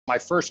My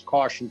first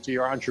caution to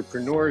your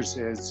entrepreneurs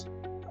is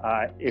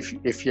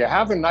if you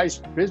have a nice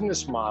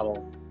business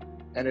model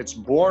and it's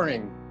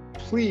boring,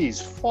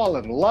 please fall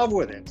in love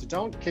with it.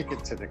 Don't kick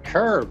it to the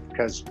curb,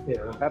 because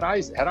had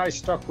I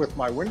stuck with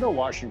my window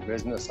washing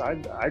business,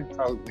 I'd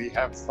probably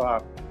have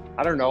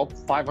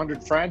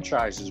 500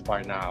 franchises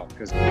by now.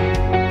 Because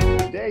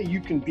today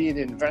you can be an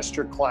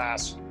investor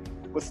class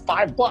with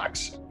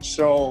 $5.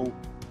 So,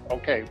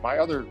 okay, my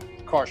other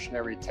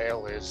cautionary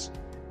tale is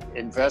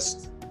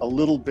invest a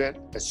little bit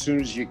as soon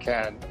as you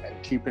can and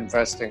keep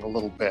investing a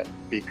little bit,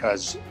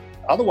 because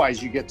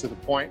otherwise you get to the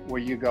point where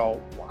you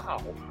go,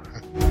 wow.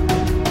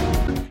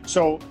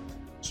 So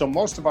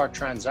most of our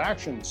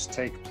transactions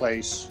take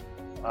place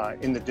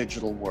in the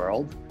digital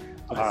world.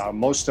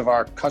 Most of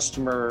our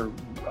customer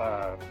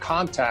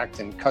contact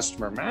and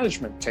customer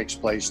management takes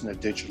place in the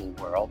digital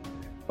world,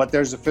 but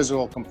there's a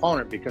physical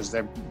component because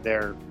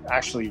they're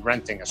actually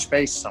renting a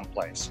space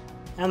someplace.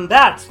 And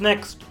that's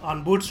next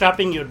on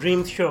Bootstrapping Your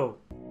Dreams show.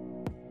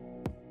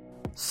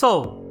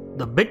 So,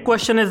 the big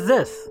question is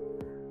this: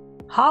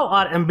 how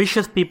are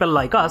ambitious people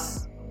like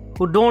us,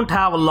 who don't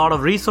have a lot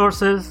of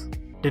resources,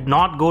 did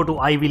not go to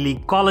Ivy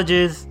League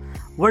colleges,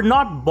 were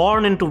not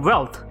born into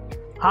wealth,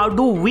 how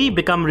do we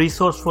become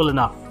resourceful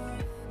enough,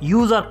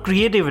 use our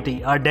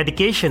creativity, our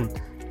dedication,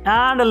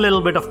 and a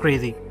little bit of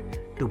crazy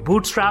to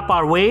bootstrap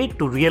our way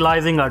to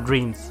realizing our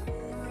dreams?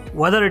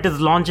 Whether it is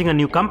launching a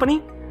new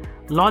company,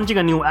 launching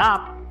a new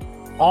app,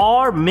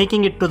 or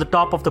making it to the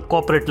top of the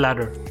corporate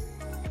ladder.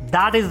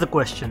 That is the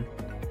question,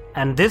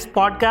 and this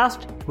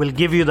podcast will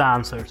give you the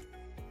answers.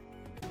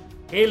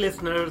 Hey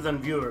listeners and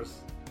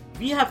viewers,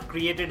 we have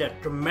created a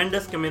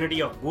tremendous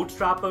community of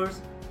bootstrappers,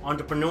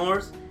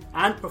 entrepreneurs,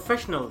 and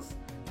professionals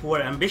who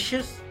are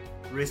ambitious,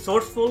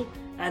 resourceful,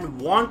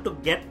 and want to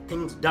get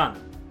things done.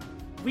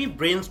 We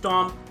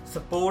brainstorm,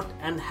 support,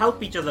 and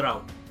help each other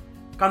out.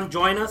 Come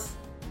join us.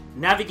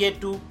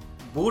 Navigate to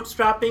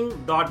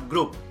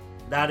bootstrapping.group.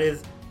 That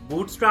is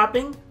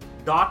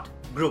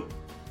bootstrapping.group.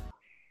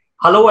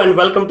 Hello and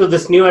welcome to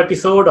this new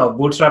episode of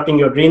Bootstrapping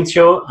Your Dreams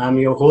show. I'm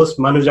your host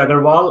Manoj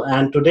Agarwal,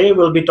 and today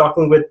we'll be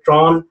talking with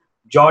Trond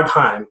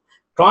Jordheim.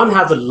 Trond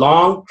has a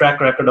long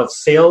track record of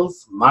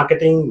sales,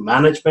 marketing,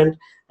 management,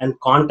 and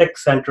contact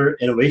center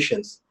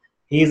innovations.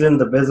 He's in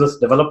the business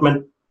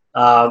development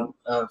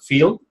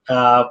field.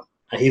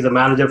 He's a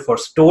manager for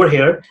Store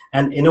Here,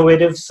 an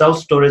innovative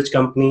self-storage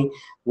company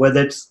with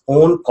its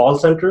own call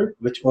center,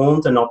 which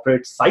owns and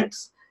operates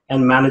sites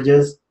and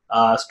manages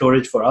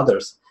storage for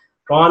others.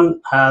 Trond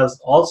has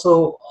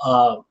also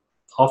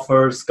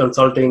offers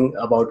consulting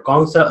about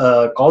call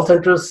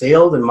centers,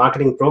 sales, and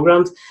marketing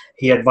programs.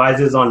 He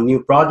advises on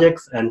new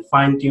projects and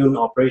fine-tune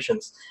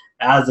operations.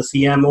 As the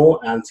CMO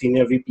and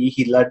Senior VP,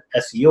 he led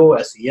SEO,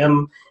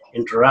 SEM,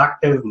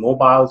 interactive,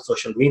 mobile,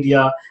 social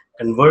media,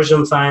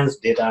 conversion science,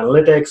 data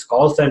analytics,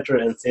 call center,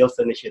 and sales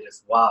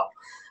initiatives. Wow.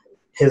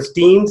 His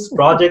team's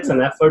projects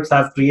and efforts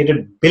have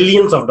created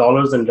billions of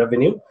dollars in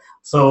revenue.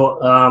 So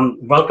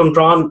welcome,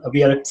 Trond.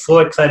 We are so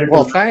excited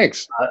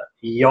thanks.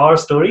 Your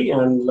story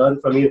and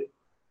learn from you.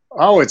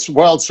 Oh, it's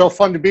so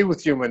fun to be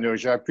with you,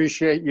 Manoj. I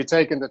appreciate you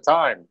taking the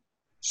time.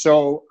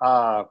 So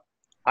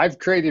I've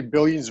created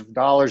billions of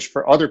dollars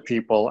for other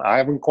people. I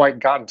haven't quite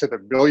gotten to the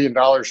 $1 billion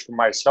for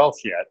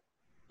myself yet.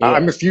 Yeah.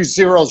 I'm a few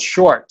zeros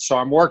short, so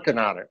I'm working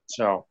on it.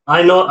 So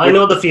I know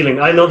the feeling.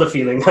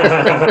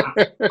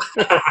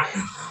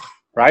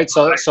 Right.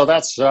 So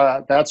that's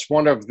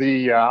one of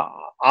the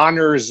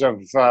honors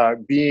of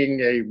being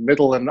a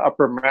middle and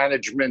upper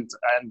management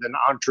and an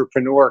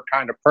entrepreneur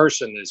kind of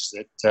person, is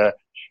that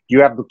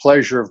you have the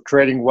pleasure of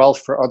creating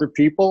wealth for other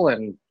people,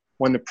 and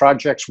when the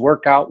projects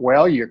work out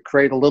well, you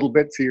create a little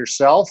bit for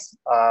yourself.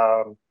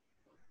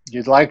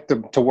 You'd like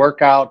them to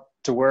work out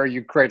to where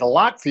you create a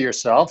lot for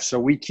yourself. So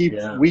we keep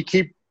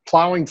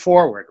plowing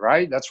forward,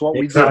 right? That's what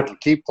we do. We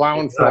keep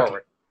plowing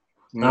forward.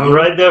 Mm-hmm. I'm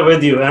right there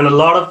with you, and a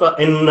lot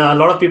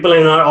of people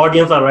in our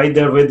audience are right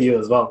there with you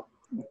as well.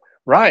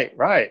 Right.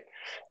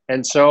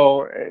 And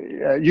so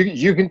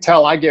you can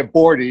tell I get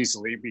bored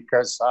easily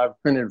because I've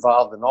been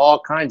involved in all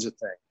kinds of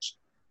things.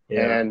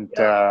 And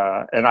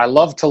I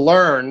love to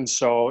learn.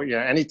 So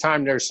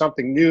anytime there's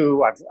something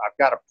new, I've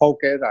got to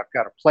poke it. I've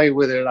got to play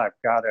with it. I've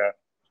got to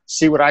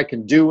see what I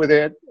can do with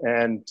it.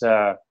 And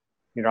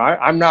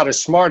I'm not as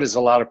smart as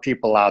a lot of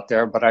people out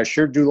there, but I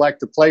sure do like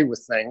to play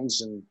with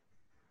things.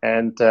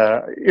 And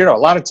a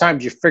lot of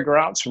times you figure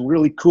out some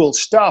really cool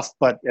stuff,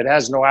 but it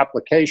has no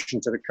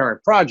application to the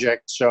current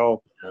project.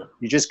 So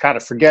you just kind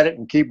of forget it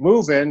and keep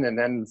moving, and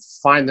then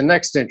find the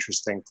next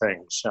interesting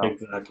thing. So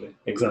exactly.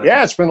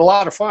 Yeah, it's been a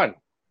lot of fun.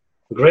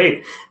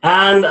 Great.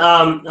 And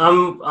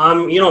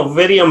I'm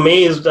very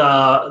amazed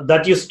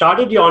that you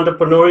started your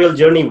entrepreneurial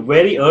journey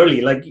very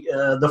early. Like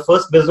the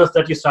first business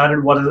that you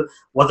started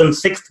was in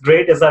 6th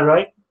grade. Is that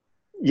right?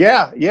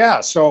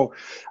 Yeah. So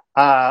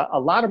a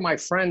lot of my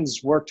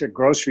friends worked at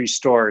grocery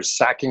stores,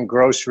 sacking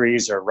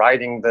groceries or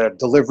riding the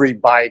delivery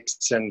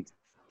bikes, and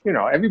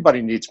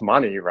everybody needs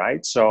money,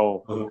 right?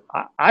 So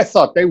I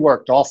thought they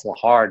worked awful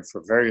hard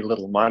for very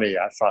little money.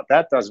 I thought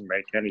that doesn't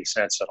make any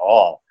sense at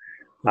all.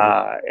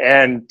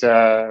 And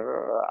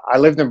I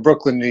lived in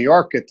Brooklyn, New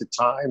York at the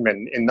time.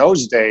 And in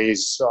those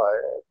days,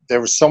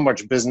 there was so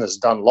much business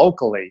done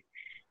locally.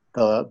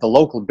 The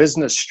local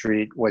business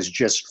street was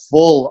just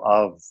full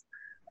of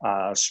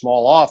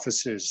small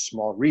offices,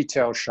 small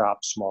retail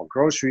shops, small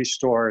grocery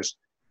stores,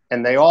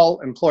 and they all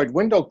employed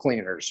window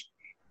cleaners.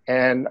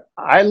 And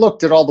I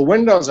looked at all the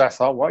windows. I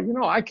thought, well,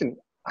 I can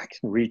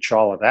reach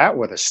all of that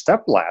with a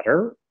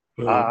stepladder.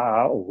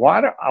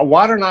 Why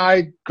don't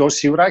I go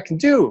see what I can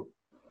do?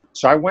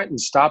 So I went and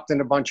stopped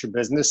in a bunch of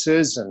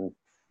businesses and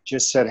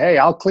just said, hey,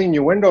 I'll clean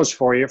your windows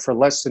for you for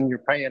less than you're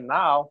paying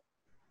now.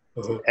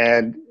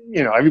 And,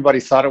 everybody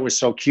thought it was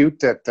so cute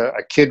that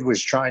a kid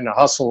was trying to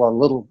hustle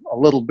a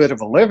little bit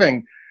of a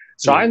living.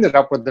 So I ended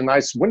up with the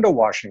nice window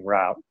washing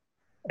route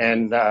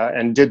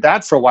and did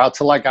that for a while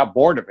till I got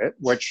bored of it,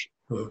 which,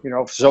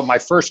 so my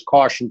first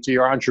caution to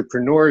your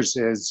entrepreneurs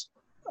is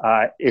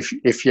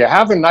if you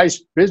have a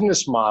nice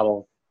business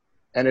model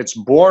and it's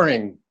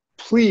boring,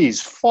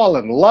 please fall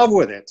in love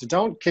with it.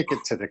 Don't kick it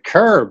to the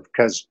curb,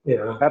 because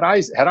had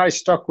I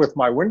stuck with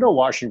my window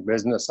washing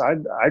business,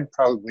 I'd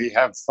probably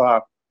have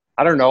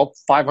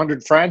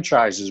 500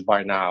 franchises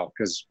by now,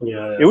 because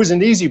it was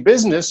an easy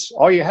business.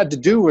 All you had to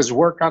do was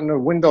work on the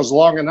windows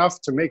long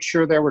enough to make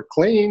sure they were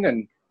clean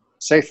and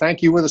say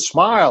thank you with a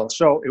smile.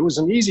 So it was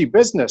an easy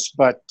business,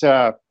 but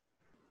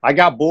I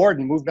got bored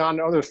and moved on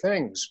to other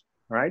things,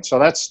 right? So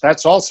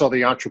that's also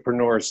the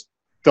entrepreneur's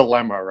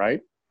dilemma,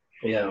 right?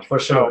 Yeah, for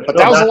sure. But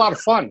that was a lot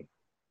of fun.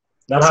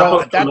 That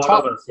happens to a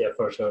lot of us,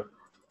 for sure.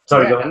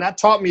 Sorry, go ahead. And that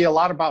taught me a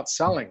lot about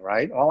selling,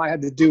 right? All I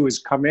had to do was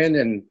come in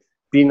and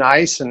be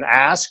nice and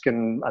ask,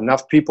 and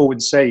enough people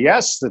would say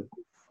yes,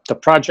 the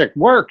project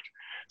worked.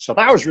 So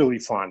that was really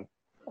fun.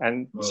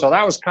 And so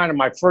that was kind of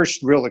my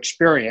first real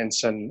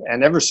experience. And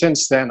ever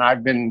since then,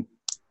 I've been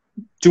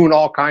doing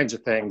all kinds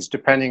of things,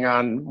 depending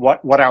on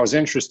what I was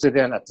interested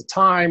in at the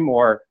time,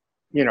 or,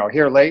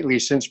 here lately,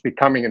 since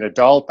becoming an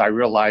adult, I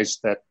realized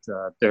that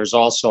there's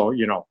also,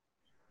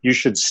 you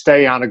should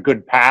stay on a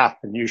good path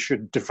and you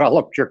should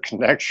develop your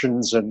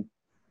connections and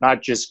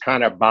not just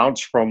kind of bounce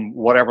from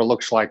whatever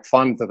looks like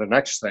fun to the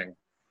next thing.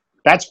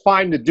 That's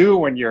fine to do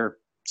when you're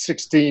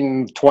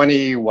 16,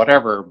 20,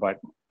 whatever, but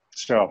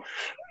so.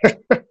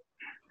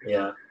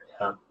 Yeah.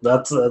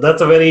 That's a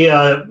very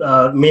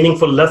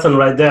meaningful lesson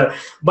right there.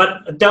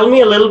 But tell me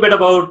a little bit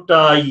about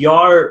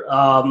your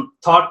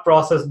thought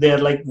process there.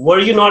 Like, were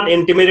you not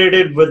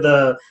intimidated with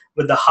the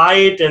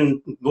height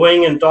and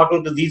going and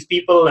talking to these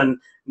people and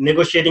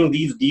negotiating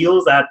these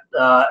deals at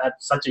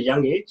such a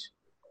young age?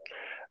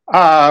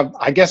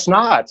 I guess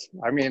not.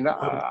 I mean,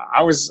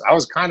 I was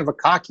kind of a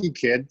cocky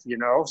kid,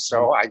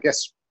 so I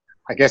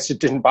guess it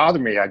didn't bother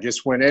me. I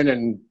just went in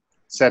and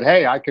said,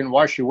 hey, I can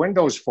wash your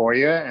windows for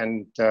you,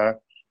 and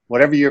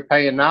whatever you're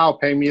paying now,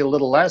 pay me a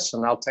little less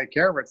and I'll take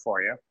care of it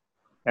for you.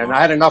 And I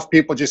had enough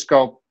people just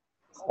go,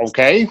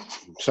 okay.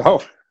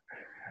 So,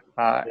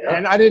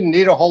 and I didn't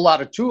need a whole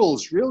lot of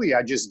tools, really.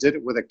 I just did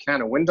it with a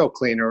can of window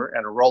cleaner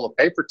and a roll of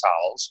paper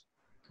towels.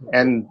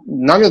 And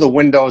none of the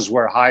windows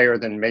were higher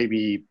than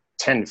maybe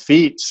 10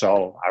 feet.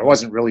 So I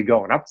wasn't really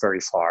going up very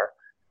far.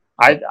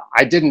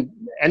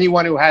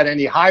 Anyone who had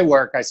any high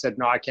work, I said,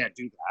 no, I can't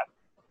do that,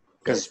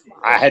 because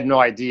I had no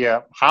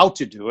idea how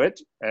to do it,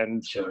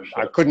 and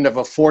I couldn't have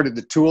afforded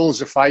the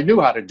tools if I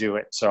knew how to do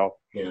it. So,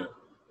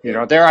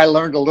 there I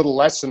learned a little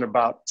lesson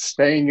about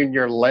staying in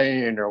your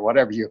lane, or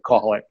whatever you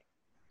call it.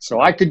 So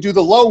I could do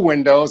the low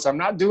windows. I'm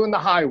not doing the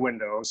high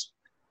windows.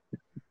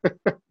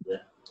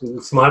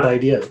 Smart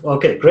idea.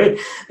 Okay, great.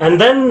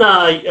 And then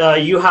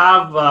you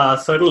have a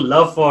certain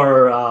love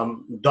for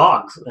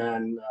dogs,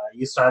 and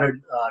you started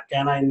a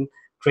canine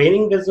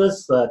training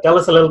business. Tell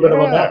us a little bit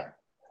about that.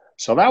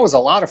 So that was a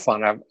lot of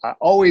fun. I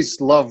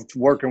always loved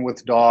working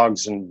with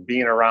dogs and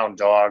being around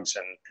dogs.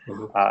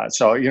 And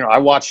so, I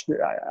watched,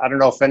 I don't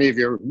know if any of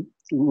your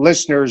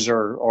listeners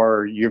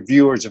or your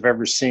viewers have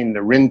ever seen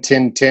the Rin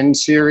Tin Tin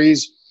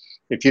series.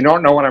 If you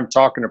don't know what I'm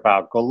talking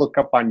about, go look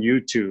up on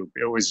YouTube.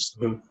 It was,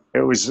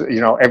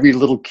 every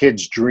little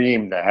kid's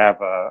dream to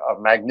have a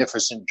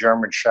magnificent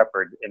German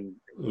Shepherd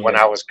when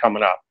I was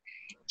coming up.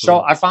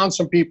 So I found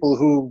some people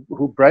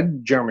who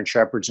bred German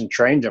Shepherds and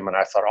trained them, and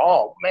I thought,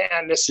 oh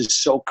man, this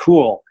is so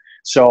cool.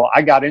 So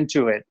I got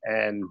into it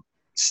and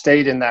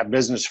stayed in that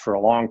business for a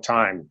long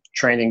time,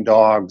 training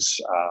dogs,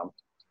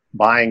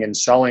 buying and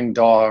selling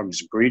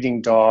dogs,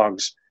 breeding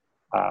dogs.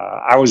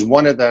 I was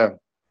one of the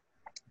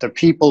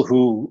people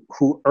who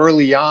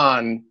early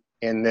on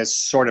in this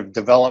sort of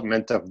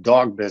development of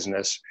dog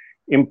business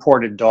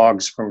imported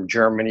dogs from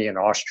Germany and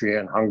Austria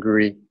and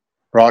Hungary,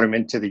 brought them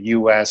into the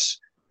U.S.,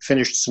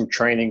 finished some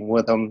training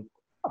with them,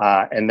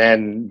 and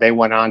then they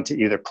went on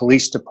to either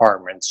police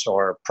departments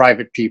or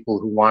private people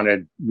who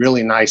wanted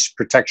really nice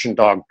protection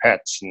dog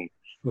pets and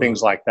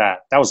things like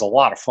that. That was a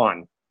lot of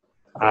fun.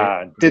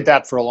 Did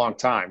that for a long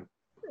time.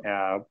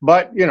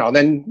 But,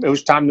 then it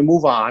was time to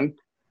move on.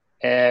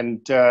 And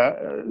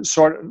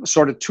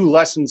sort of two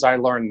lessons I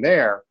learned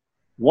there.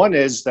 One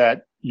is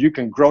that you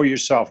can grow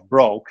yourself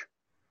broke.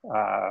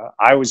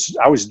 I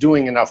was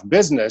doing enough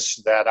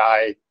business that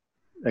I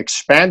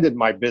expanded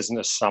my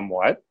business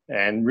somewhat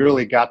and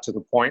really got to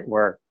the point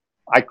where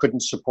I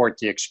couldn't support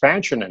the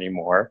expansion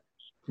anymore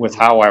with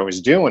how I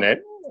was doing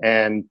it.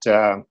 And,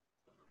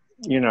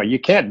 you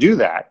can't do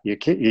that.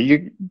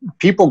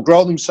 People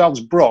grow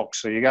themselves broke,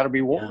 so you got to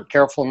be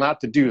careful not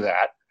to do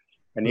that.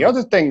 And the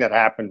other thing that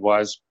happened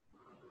was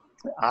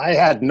I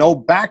had no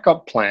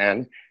backup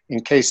plan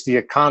in case the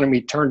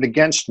economy turned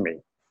against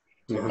me.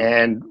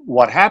 And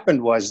what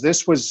happened was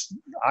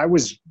I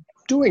was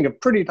doing a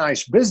pretty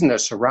nice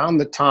business around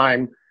the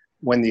time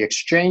when the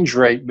exchange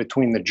rate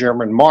between the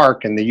German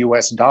mark and the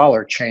US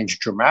dollar changed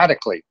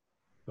dramatically.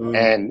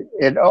 And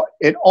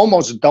it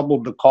almost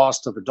doubled the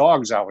cost of the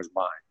dogs I was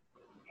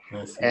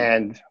buying.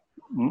 And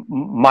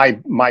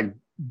my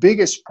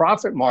biggest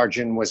profit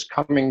margin was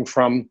coming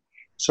from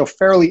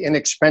fairly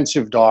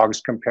inexpensive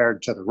dogs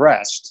compared to the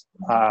rest.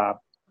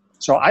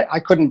 So I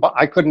couldn't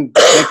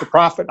make a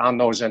profit on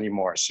those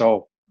anymore.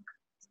 So,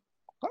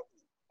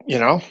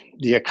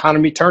 the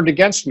economy turned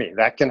against me.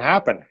 That can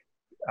happen.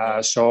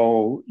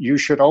 So you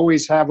should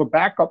always have a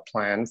backup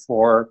plan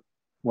for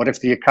what if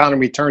the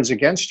economy turns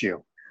against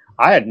you.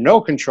 I had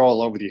no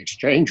control over the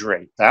exchange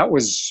rate. That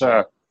was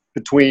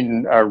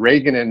between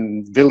Reagan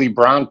and Willy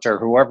Brandt or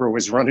whoever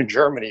was running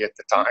Germany at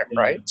the time,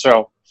 right?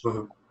 So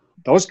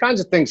those kinds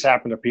of things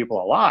happen to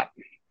people a lot.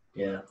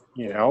 Yeah.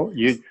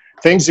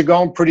 Things are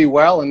going pretty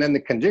well, and then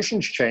the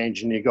conditions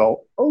change, and you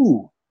go,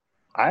 "Oh,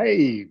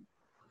 I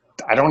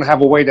don't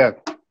have a way to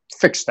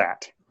fix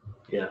that."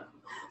 Yeah.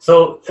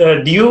 So,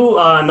 do you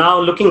now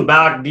looking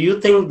back, do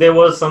you think there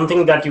was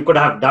something that you could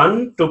have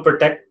done to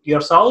protect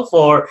yourself,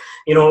 or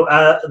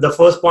the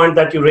first point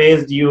that you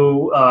raised,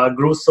 you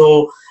grew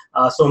so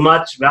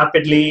much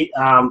rapidly,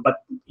 but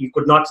you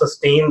could not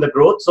sustain the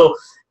growth. So,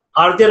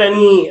 are there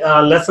any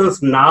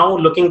lessons now,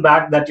 looking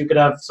back, that you could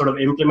have sort of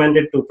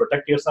implemented to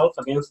protect yourself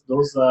against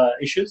those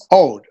issues?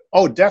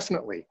 Oh,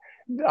 definitely.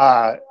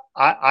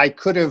 I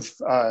could have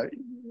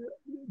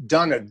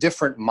done a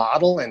different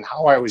model in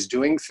how I was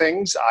doing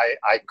things.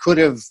 I could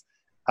have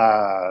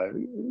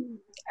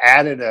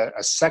added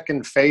a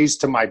second phase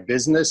to my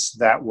business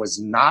that was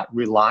not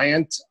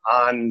reliant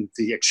on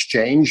the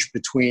exchange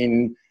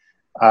between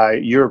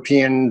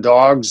European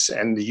dogs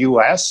and the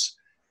U.S.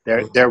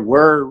 There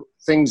were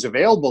things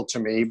available to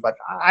me, but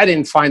I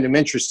didn't find them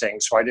interesting,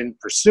 so I didn't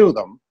pursue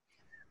them.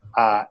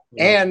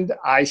 And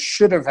I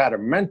should have had a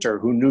mentor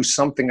who knew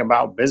something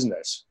about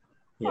business.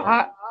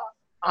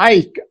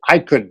 I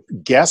could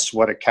guess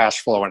what a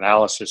cash flow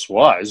analysis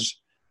was.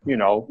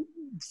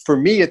 For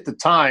me at the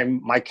time,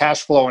 my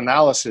cash flow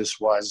analysis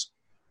was,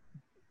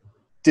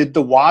 did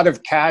the wad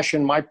of cash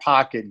in my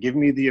pocket give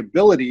me the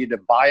ability to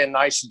buy a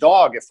nice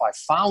dog if I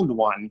found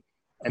one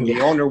and the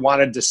owner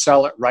wanted to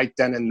sell it right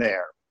then and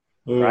there,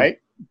 right?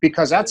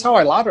 Because that's how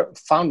I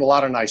found a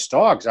lot of nice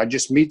dogs. I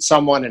just meet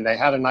someone and they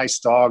had a nice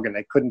dog and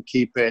they couldn't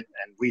keep it,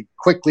 and we'd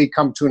quickly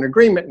come to an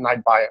agreement and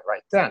I'd buy it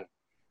right then.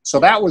 So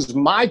that was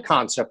my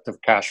concept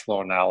of cash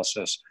flow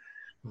analysis.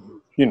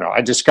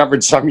 I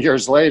discovered some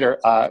years later,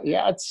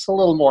 it's a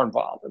little more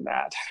involved than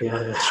that.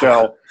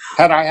 So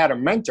had I had a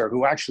mentor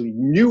who actually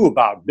knew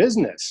about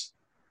business,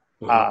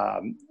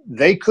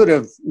 they could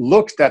have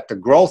looked at the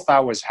growth I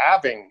was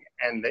having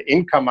and the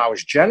income I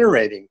was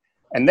generating,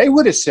 and they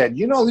would have said,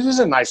 this is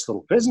a nice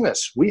little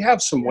business. We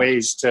have some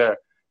ways to,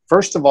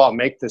 first of all,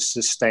 make this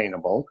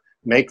sustainable,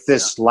 make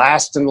this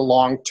last in the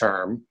long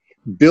term,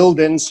 build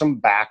in some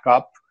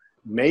backup,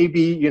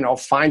 maybe,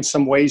 find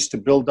some ways to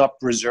build up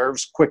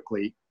reserves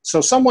quickly. So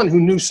someone who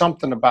knew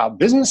something about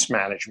business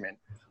management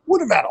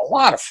would have had a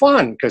lot of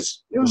fun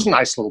because it was a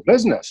nice little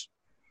business.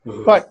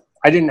 But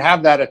I didn't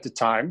have that at the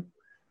time.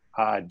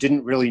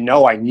 Didn't really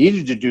know I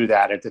needed to do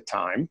that at the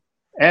time.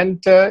 And,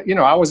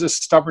 I was a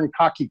stubborn,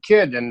 cocky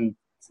kid, and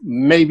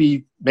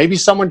maybe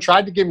someone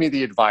tried to give me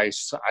the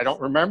advice. I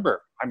don't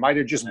remember. I might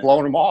have just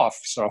blown them off.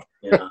 So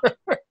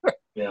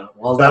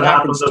Well, that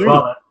happens as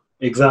well.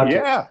 Exactly.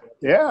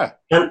 Yeah.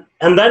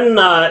 And then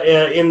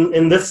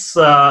in this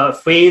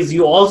phase,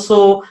 you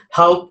also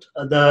helped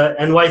the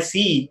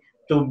NYC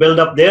to build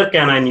up their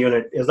canine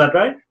unit. Is that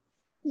right?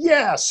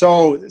 Yeah.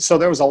 So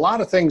there was a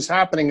lot of things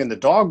happening in the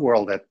dog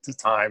world at the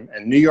time,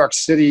 and New York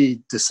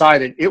City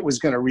decided it was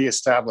going to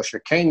reestablish a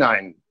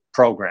canine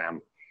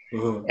program.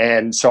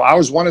 And so I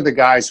was one of the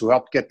guys who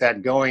helped get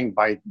that going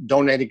by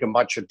donating a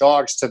bunch of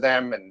dogs to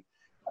them and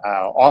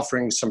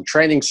offering some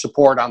training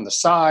support on the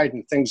side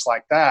and things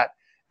like that.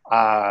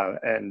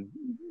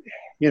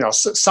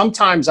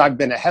 Sometimes I've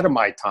been ahead of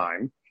my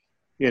time.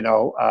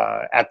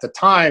 At the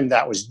time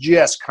that was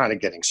just kind of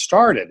getting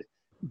started.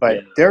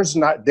 But there's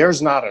not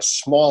a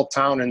small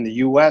town in the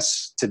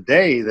U.S.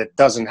 today that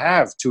doesn't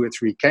have 2 or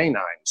 3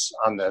 canines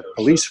on the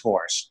police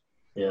force.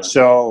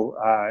 So,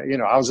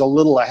 I was a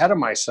little ahead of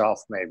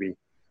myself maybe,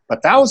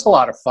 but that was a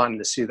lot of fun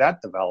to see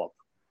that develop.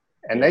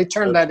 And they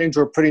turned that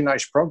into a pretty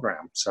nice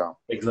program. So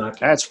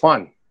that's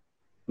fun.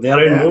 They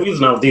are in movies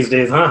now these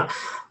days, huh?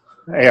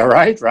 Yeah,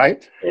 right. That's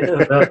right.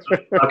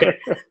 Okay.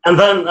 And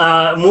then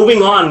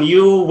moving on,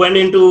 you went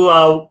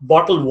into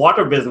bottled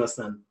water business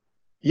then.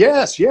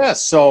 Yes.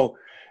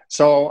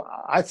 So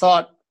I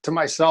thought, to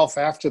myself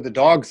after the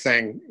dog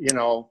thing,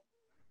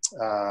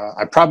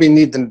 I probably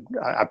need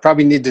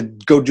to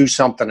go do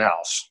something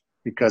else,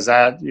 because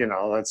that's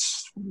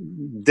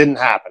didn't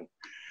happen.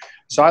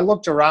 So I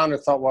looked around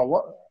and thought,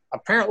 well,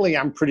 apparently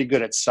I'm pretty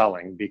good at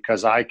selling,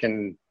 because I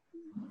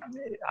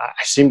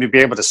seem to be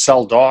able to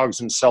sell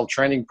dogs and sell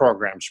training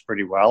programs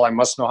pretty well. I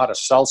must know how to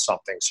sell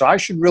something. So I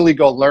should really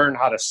go learn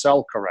how to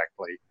sell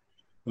correctly.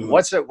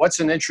 Mm-hmm. What's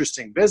an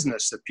interesting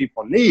business that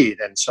people need?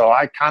 And so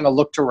I kind of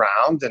looked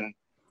around, and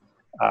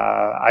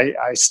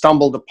I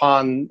stumbled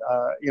upon,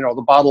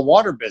 the bottled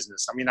water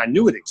business. I mean, I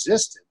knew it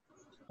existed,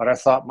 but I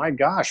thought, my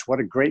gosh, what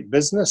a great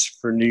business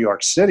for New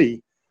York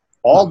City.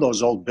 All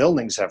those old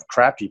buildings have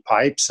crappy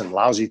pipes and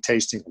lousy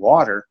tasting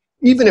water.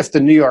 Even if the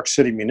New York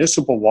City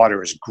municipal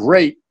water is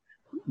great,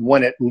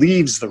 when it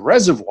leaves the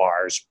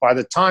reservoirs, by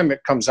the time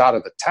it comes out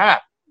of the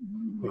tap,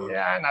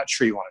 I'm not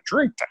sure you want to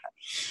drink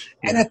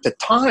that. And at the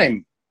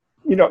time,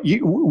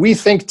 we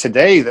think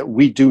today that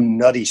we do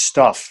nutty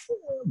stuff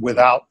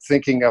without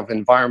thinking of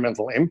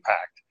environmental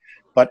impact.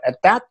 But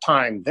at that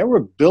time, there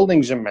were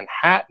buildings in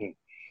Manhattan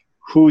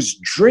whose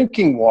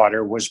drinking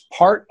water was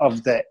part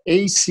of the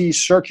AC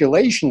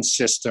circulation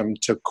system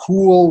to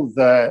cool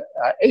the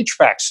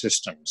HVAC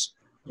systems.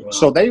 Wow.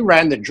 So they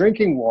ran the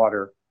drinking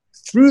water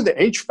through the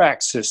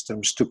HVAC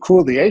systems to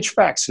cool the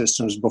HVAC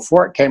systems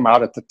before it came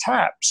out at the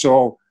tap.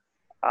 So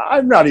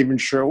I'm not even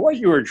sure what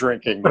you were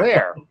drinking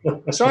there.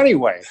 So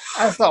anyway,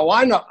 I thought,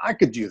 why not? I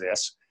could do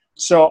this.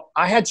 So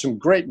I had some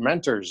great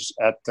mentors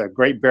at the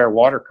Great Bear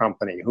Water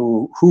Company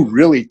who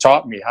really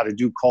taught me how to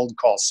do cold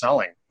call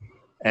selling.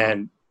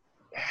 And,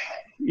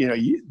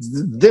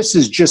 this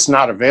is just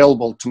not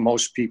available to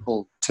most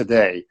people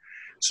today.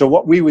 So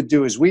what we would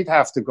do is we'd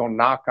have to go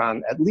knock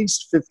on at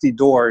least 50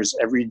 doors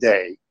every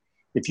day.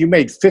 If you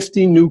made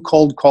 50 new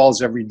cold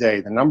calls every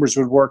day, the numbers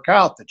would work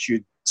out that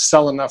you'd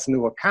sell enough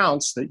new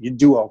accounts that you'd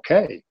do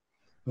okay.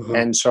 Mm-hmm.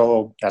 And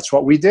so that's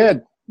what we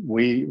did.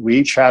 We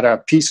each had a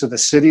piece of the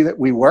city that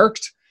we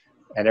worked,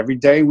 and every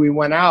day we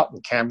went out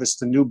and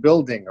canvassed a new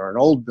building or an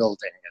old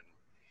building.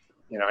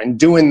 And, in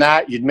doing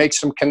that, you'd make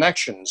some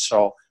connections.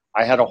 So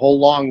I had a whole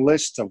long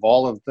list of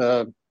all of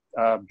the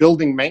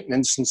building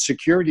maintenance and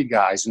security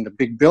guys in the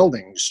big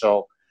buildings.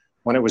 So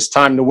when it was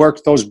time to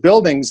work those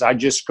buildings, I'd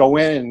just go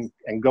in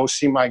and go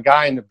see my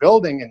guy in the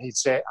building, and he'd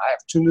say, I have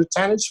 2 new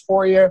tenants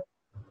for you.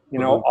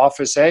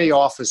 Office A,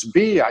 Office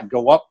B. I'd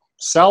go up,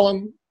 sell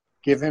him,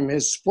 give him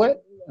his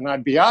split, and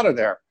I'd be out of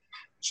there.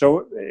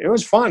 So it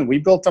was fun. We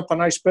built up a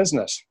nice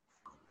business.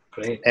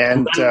 Great.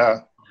 And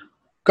go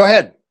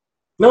ahead.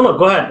 No,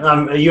 go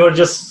ahead. You were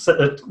just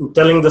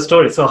telling the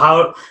story. So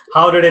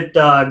how did it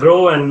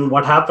grow, and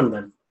what happened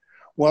then?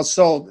 Well,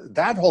 so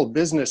that whole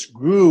business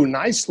grew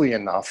nicely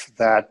enough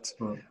that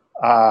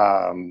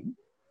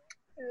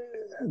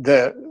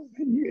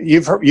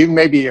you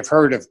maybe have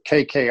heard of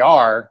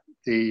KKR,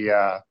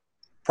 the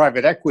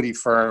private equity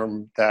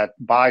firm that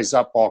buys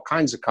up all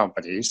kinds of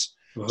companies.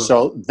 Mm-hmm.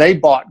 So they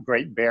bought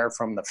Great Bear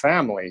from the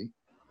family,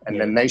 and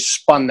then they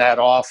spun that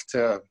off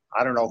to,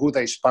 I don't know who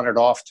they spun it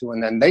off to,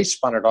 and then they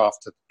spun it off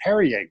to the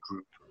Perrier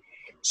Group.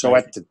 So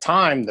at the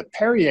time, the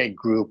Perrier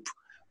Group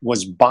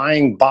was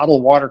buying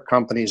bottled water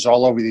companies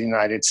all over the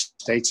United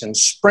States and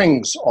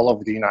springs all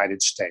over the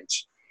United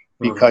States,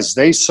 because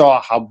they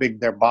saw how big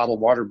their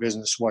bottled water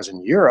business was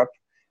in Europe,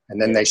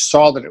 and then they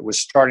saw that it was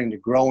starting to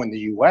grow in the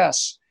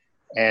U.S.,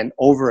 and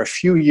over a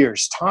few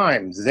years'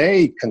 time,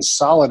 they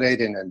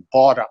consolidated and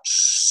bought up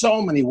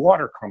so many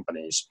water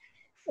companies,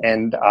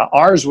 and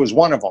ours was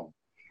one of them.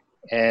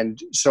 And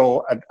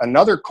so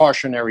another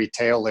cautionary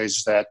tale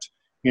is that,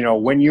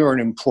 when you're an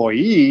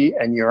employee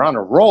and you're on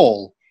a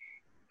roll,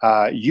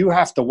 you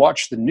have to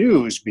watch the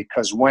news,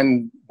 because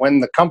when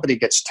the company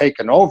gets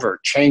taken over,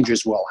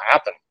 changes will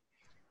happen.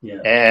 Yeah.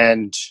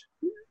 And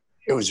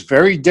it was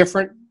very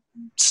different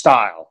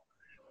style.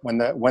 When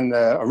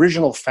the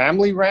original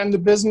family ran the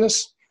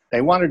business,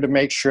 they wanted to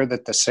make sure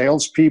that the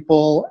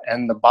salespeople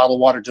and the bottled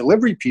water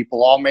delivery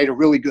people all made a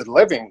really good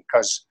living,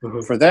 because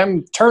for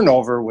them,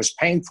 turnover was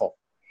painful.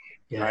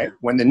 Yeah. Right?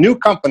 When the new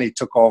company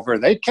took over,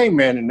 they came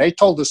in and they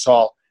told us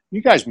all,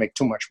 you guys make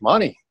too much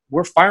money.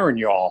 We're firing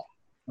you all.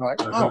 We're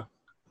like, oh,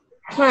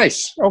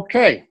 nice.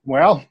 Okay.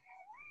 Well,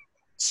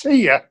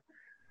 see ya.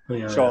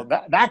 Yeah. So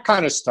that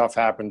kind of stuff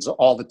happens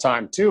all the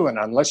time too. And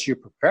unless you're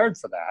prepared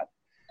for that,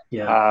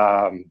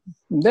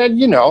 then,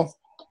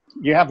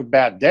 you have a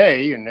bad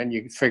day, and then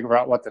you figure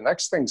out what the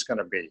next thing's going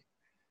to be.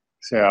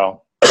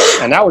 So,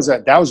 and that was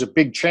a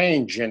big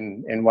change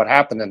in what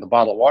happened in the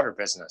bottled water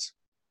business.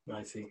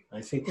 I see.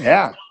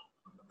 Yeah.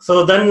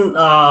 So then,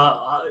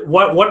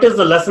 what is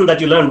the lesson that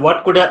you learned?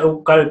 What could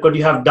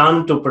you have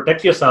done to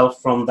protect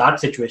yourself from that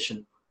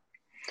situation?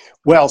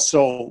 Well,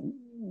 so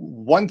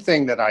one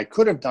thing that I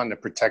could have done to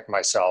protect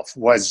myself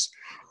was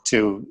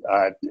to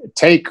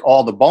take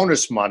all the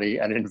bonus money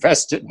and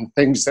invest it in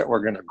things that were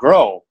going to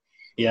grow.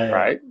 Yeah.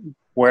 Right.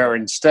 Where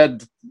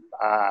instead,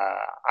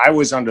 I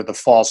was under the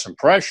false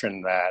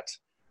impression that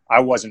I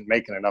wasn't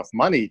making enough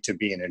money to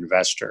be an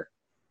investor.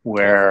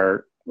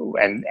 Where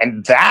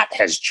and that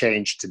has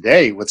changed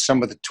today with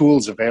some of the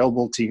tools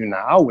available to you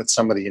now, with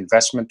some of the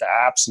investment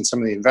apps and some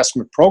of the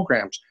investment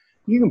programs.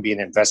 You can be an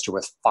investor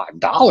with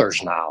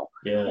 $5 now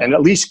and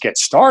at least get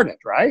started,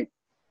 right?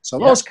 So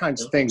those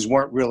kinds of things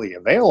weren't really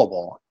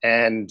available.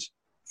 And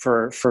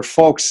for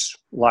folks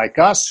like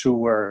us who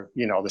were,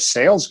 the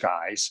sales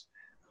guys,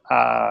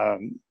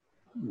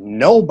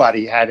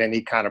 nobody had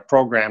any kind of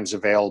programs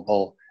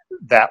available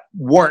that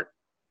weren't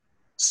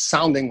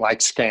sounding like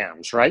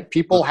scams, right?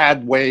 People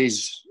had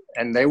ways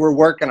and they were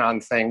working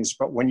on things,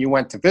 but when you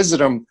went to visit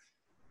them,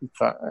 you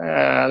thought,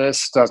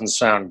 this doesn't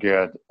sound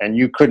good. And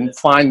you couldn't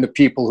find the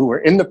people who were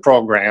in the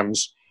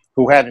programs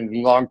who had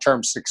any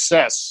long-term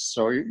success.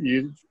 So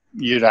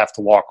you'd have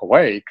to walk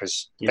away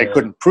because they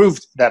couldn't prove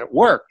that it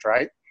worked,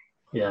 right?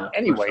 Yeah.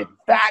 Anyway,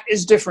 that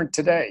is different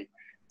today.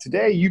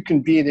 Today, you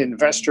can be an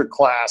investor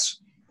class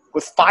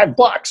with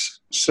 $5.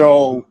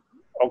 So,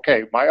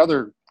 okay, my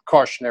other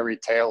cautionary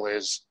tale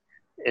is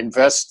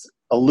invest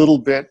a little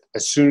bit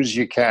as soon as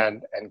you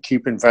can and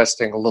keep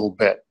investing a little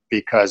bit,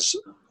 because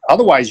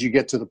otherwise you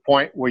get to the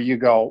point where you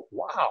go,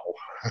 wow,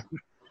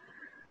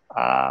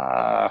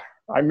 I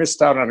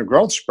missed out on a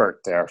growth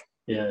spurt there.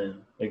 Yeah,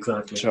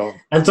 exactly. So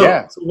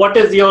what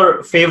is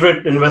your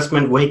favorite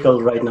investment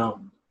vehicle right now?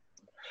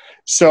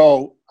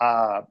 So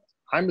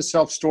I'm a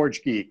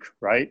self-storage geek,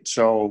 right?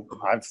 So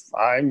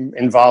I'm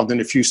involved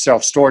in a few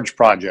self-storage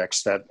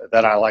projects that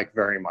I like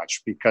very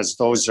much, because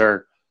those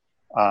are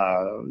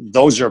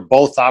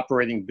both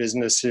operating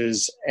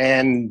businesses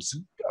and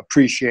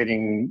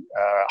appreciating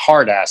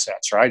hard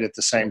assets, right, at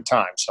the same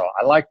time. So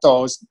I like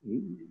those.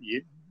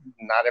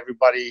 Not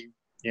everybody,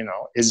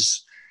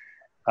 is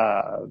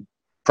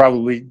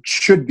probably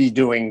should be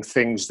doing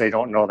things they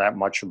don't know that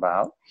much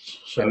about.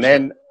 And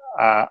then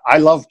I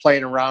love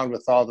playing around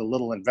with all the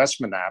little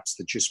investment apps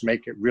that just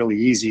make it really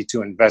easy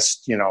to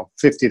invest,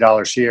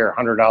 $50 here,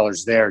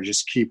 $100 there.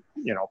 Just keep,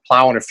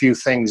 plowing a few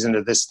things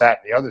into this, that,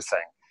 and the other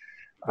thing.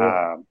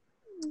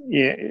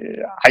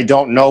 I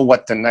don't know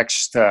what the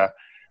next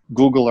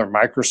Google or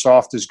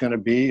Microsoft is going to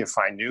be. If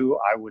I knew,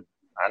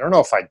 I don't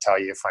know if I'd tell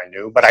you if I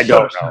knew, but I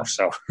don't know.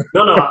 So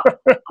no.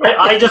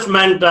 I just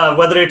meant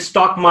whether it's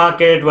stock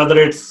market, whether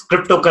it's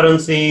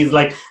cryptocurrencies,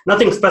 like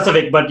nothing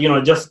specific, but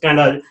just kind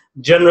of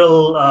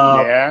general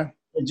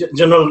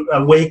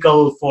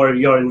vehicle for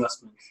your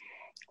investments.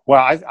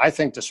 Well, I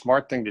think the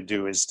smart thing to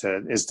do is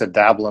to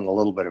dabble in a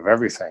little bit of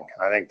everything.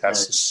 I think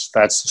that's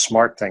the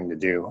smart thing to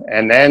do,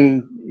 and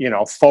then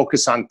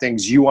focus on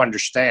things you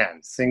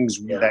understand, things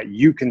that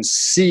you can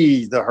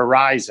see the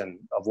horizon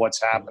of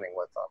what's happening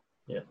with them.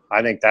 Yeah,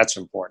 I think that's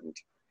important.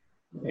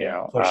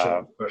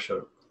 For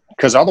sure.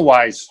 Because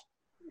otherwise,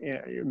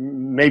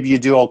 maybe you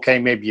do okay,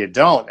 maybe you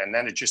don't, and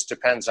then it just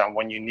depends on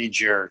when you need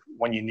your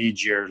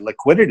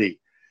liquidity.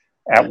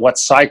 At what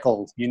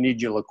cycle you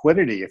need your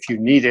liquidity. If you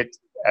need it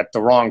at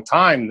the wrong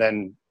time,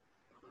 then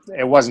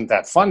it wasn't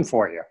that fun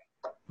for you.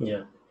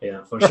 Yeah,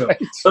 for sure.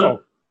 Right?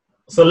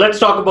 So let's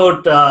talk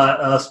about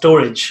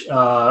storage.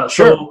 Sure.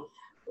 So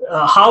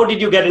how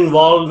did you get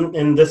involved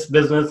in this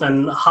business,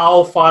 and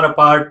how far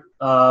apart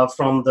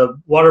from the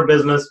water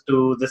business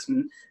to this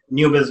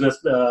new business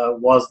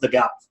was the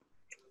gap?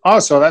 Oh,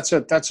 so that's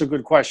a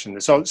good question.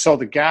 So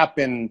the gap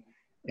in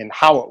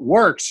how it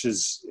works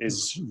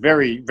is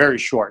very, very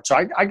short. So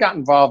I got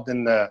involved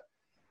in the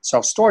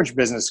self-storage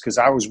business because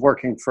I was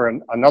working for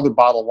another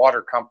bottled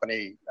water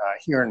company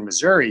here in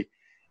Missouri,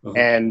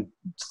 and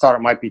thought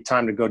it might be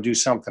time to go do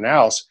something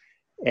else.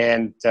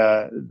 And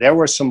there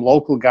were some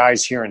local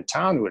guys here in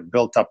town who had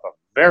built up a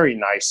very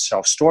nice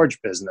self-storage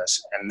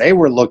business, and they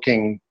were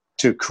looking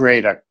to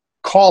create a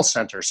call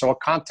center, so a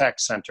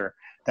contact center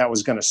that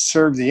was going to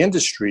serve the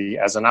industry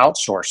as an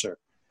outsourcer.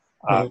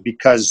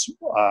 Because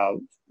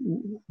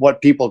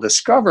what people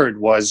discovered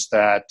was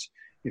that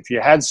if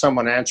you had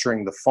someone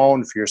answering the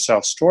phone for your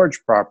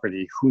self-storage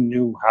property who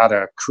knew how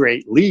to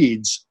create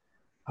leads,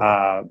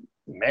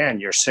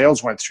 your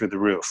sales went through the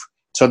roof.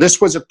 So this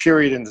was a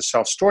period in the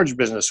self-storage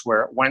business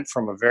where it went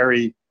from a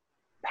very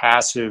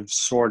passive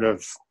sort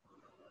of,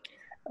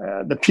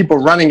 the people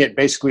running it,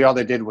 basically all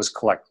they did was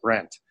collect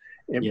rent.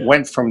 It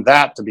went from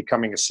that to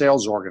becoming a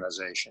sales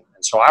organization.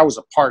 And so I was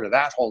a part of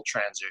that whole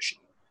transition.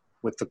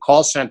 With the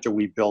call center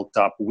we built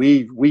up,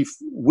 we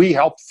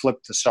helped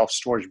flip the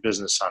self-storage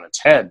business on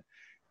its head,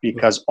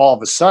 because all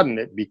of a sudden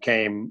it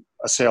became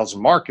a sales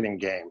and marketing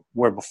game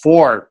where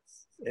before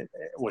it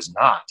was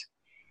not.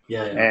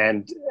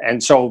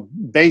 And so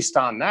based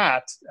on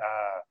that,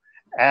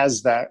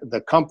 as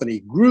the company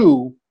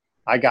grew,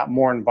 I got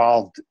more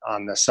involved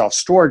on the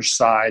self-storage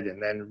side,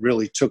 and then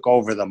really took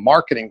over the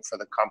marketing for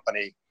the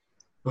company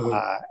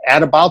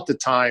at about the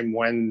time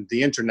when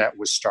the internet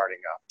was starting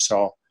up.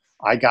 So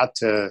I got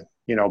to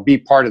be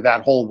part of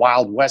that whole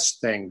Wild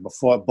West thing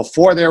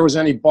before there was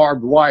any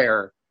barbed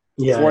wire.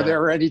 Before there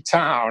were any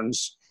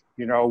towns,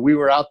 we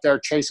were out there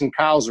chasing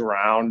cows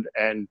around,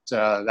 and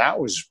that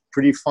was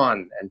pretty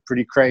fun and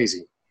pretty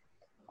crazy.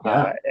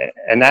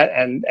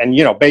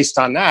 Based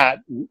on that,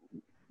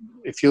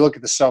 if you look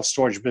at the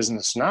self-storage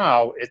business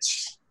now,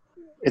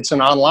 it's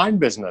an online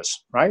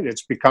business, right?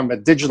 It's become a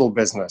digital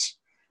business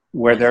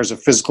where there's a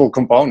physical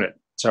component.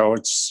 So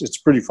it's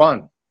pretty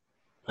fun.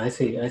 I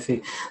see. I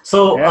see.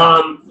 So,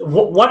 Yeah.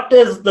 what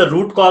is the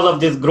root cause of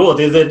this growth?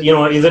 Is it,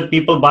 is it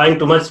people buying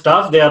too much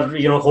stuff? They are,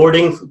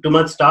 hoarding too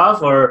much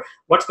stuff, or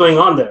what's going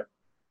on there?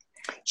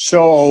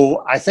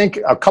 So I think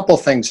a couple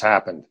things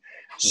happened.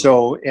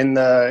 So in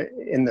the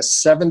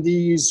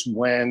 70s,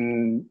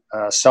 when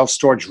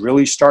self-storage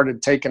really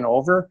started taking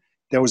over,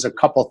 there was a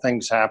couple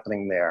things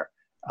happening there.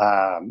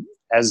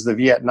 As the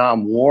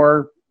Vietnam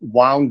War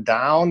wound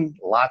down,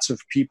 lots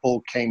of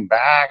people came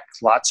back,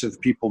 lots of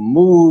people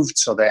moved,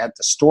 so they had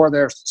to store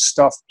their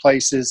stuff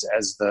places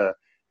as the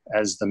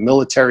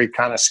military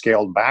kind of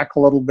scaled back a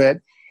little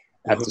bit.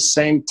 At the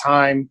same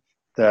time,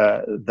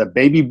 the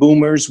baby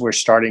boomers were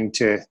starting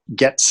to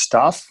get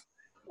stuff,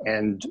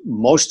 and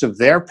most of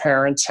their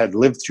parents had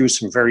lived through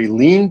some very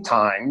lean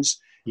times.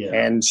 Yeah.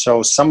 And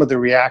so some of the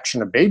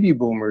reaction of baby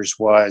boomers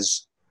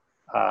was,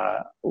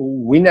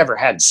 we never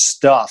had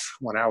stuff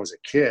when I was a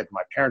kid.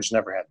 My parents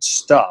never had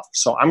stuff.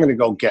 So I'm going to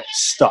go get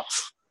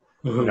stuff.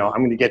 I'm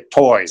going to get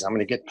toys. I'm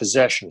going to get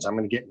possessions. I'm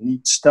going to get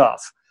neat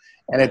stuff.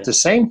 And at the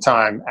same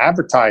time,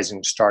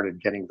 advertising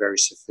started getting very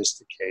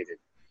sophisticated.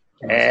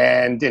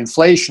 And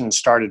inflation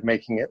started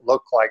making it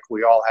look like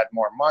we all had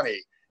more money.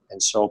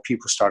 And so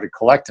people started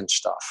collecting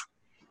stuff.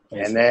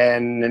 And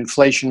then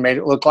inflation made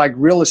it look like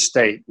real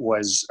estate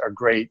was a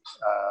great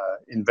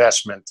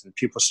investment. And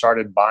people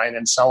started buying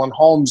and selling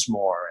homes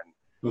more.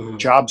 And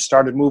jobs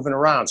started moving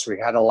around. So we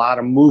had a lot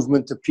of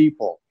movement of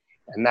people.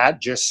 And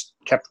that just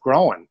kept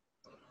growing.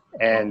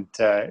 And,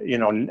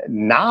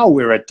 now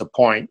we're at the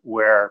point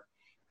where,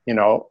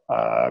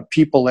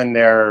 people in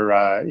their,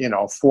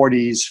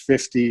 40s,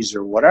 50s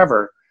or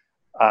whatever,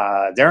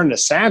 they're in the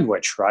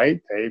sandwich,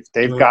 right?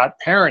 They've got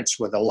parents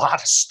with a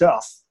lot of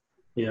stuff.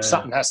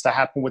 Something has to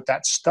happen with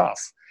that stuff.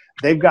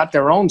 They've got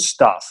their own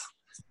stuff.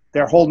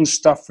 They're holding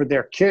stuff for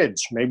their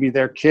kids. Maybe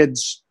their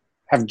kids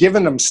have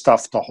given them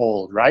stuff to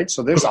hold, right?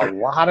 So there's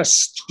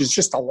there's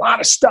just a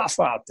lot of stuff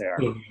out there,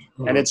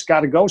 and it's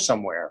got to go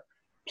somewhere.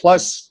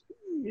 Plus,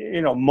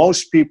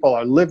 most people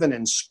are living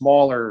in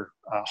smaller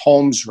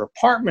homes or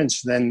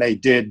apartments than they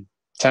did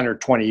 10 or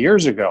 20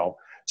 years ago.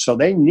 So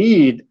they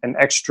need an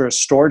extra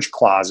storage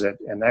closet,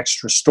 an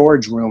extra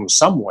storage room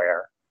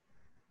somewhere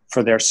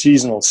for their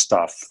seasonal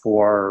stuff,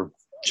 for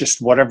just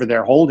whatever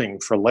they're holding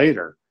for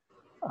later.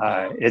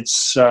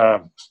 It's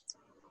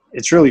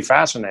really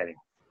fascinating.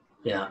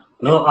 Yeah.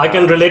 No, I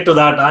can relate to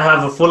that. I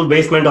have a full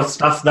basement of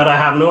stuff that I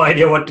have no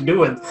idea what to do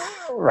with.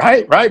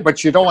 Right.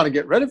 But you don't want to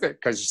get rid of it,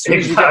 because as soon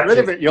as you get rid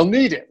of it, you'll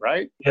need it,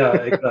 right? Yeah,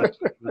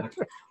 exactly.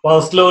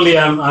 Well, slowly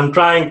I'm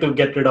trying to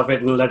get rid of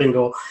it and letting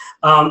go.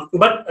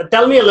 But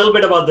tell me a little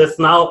bit about this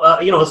now.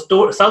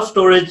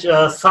 Self-storage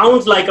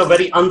sounds like a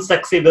very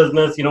unsexy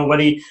business,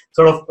 very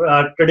sort of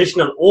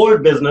traditional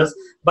old business,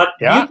 but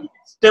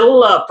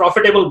still a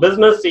profitable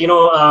business.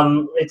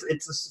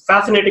 It's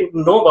fascinating to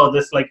know about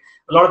this. Like,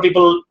 a lot of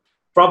people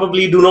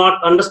probably do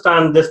not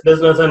understand this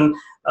business, and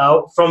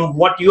from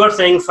what you are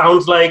saying,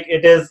 sounds like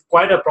it is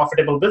quite a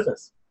profitable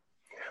business.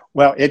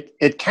 Well,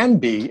 it can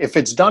be if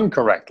it's done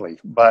correctly,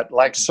 but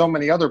like so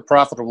many other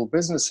profitable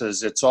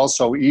businesses, it's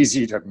also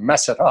easy to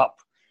mess it up.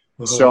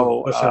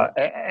 So,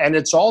 and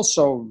it's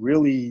also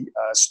really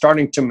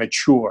starting to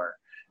mature.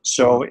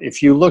 So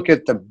if you look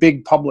at the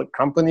big public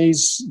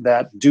companies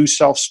that do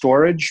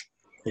self-storage,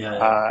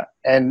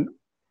 and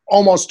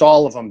almost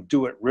all of them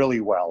do it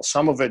really well.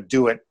 Some of it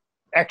do it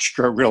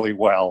extra really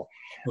well.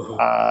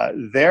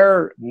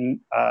 Their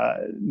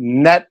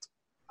net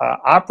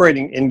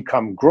operating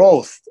income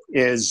growth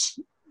is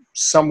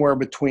somewhere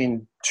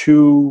between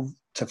 2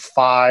 to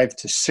 5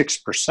 to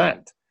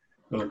 6%.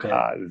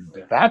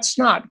 That's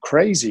not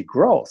crazy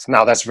growth.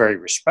 Now, that's very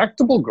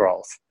respectable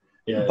growth.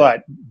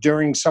 But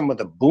during some of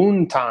the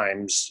boom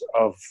times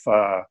of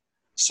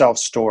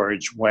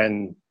self-storage,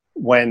 when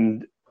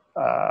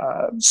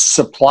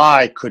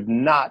supply could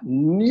not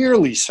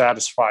nearly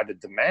satisfy the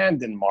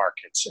demand in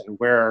markets, and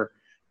where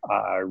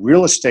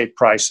real estate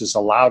prices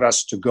allowed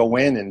us to go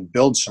in and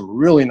build some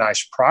really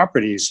nice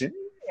properties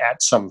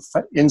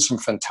in some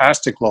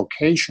fantastic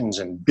locations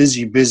in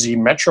busy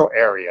metro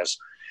areas.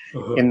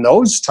 In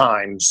those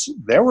times,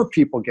 there were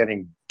people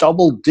getting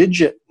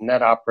double-digit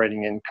net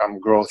operating income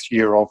growth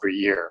year over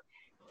year.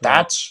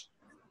 That's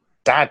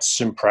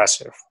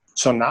impressive.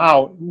 So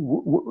now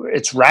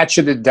it's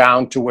ratcheted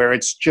down to where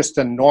it's just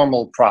a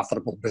normal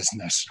profitable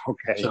business.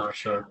 Okay.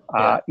 Sure.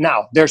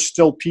 Now there's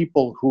still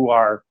people who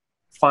are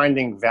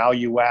finding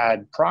value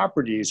add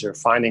properties, or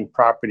finding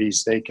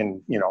properties they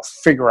can,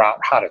 figure out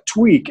how to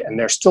tweak, and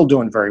they're still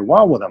doing very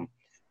well with them.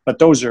 But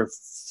those are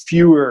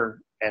fewer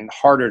and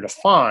harder to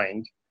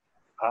find.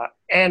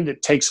 And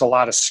it takes a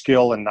lot of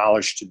skill and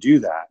knowledge to do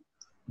that.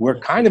 We're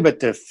kind of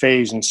at the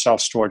phase in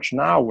self-storage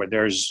now where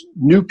there's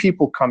new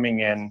people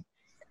coming in,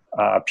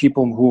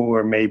 people who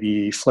are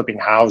maybe flipping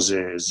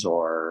houses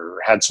or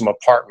had some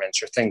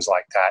apartments or things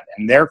like that.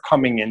 And they're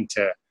coming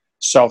into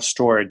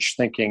self-storage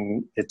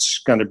thinking it's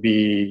going to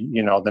be,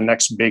 the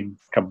next big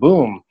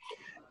kaboom.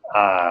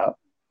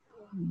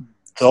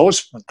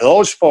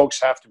 those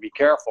folks have to be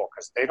careful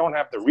because they don't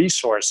have the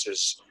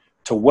resources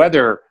to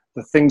weather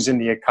the things in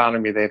the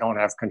economy they don't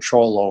have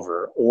control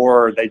over,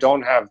 or they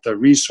don't have the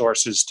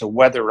resources to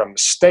weather a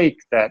mistake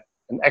that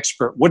an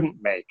expert wouldn't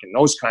make, and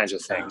those kinds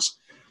of things.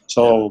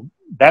 So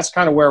that's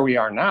kind of where we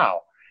are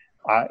now.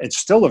 It's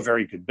still a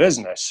very good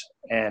business,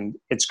 and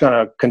it's going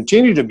to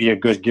continue to be a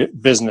good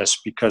business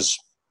because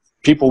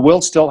people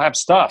will still have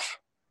stuff.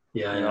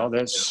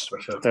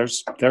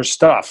 There's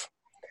stuff.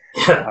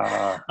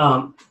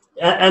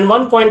 And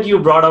one point you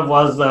brought up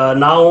was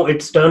now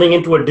it's turning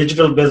into a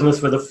digital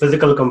business with a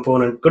physical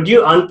component. Could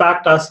you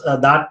unpack us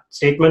that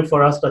statement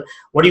for us?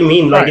 What do you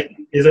mean? Like, right.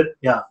 Is it?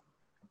 Yeah.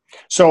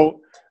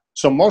 So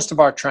most of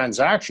our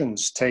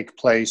transactions take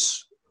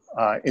place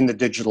in the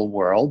digital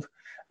world.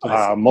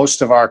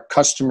 Most of our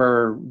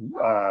customer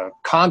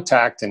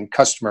contact and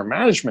customer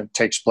management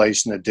takes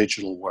place in the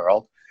digital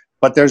world,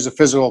 but there's a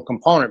physical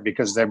component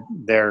because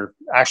they're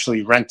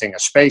actually renting a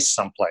space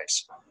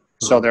someplace.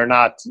 So they're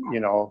not,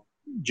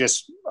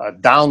 just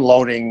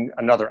downloading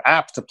another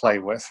app to play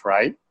with,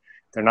 right?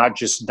 They're not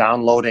just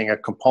downloading a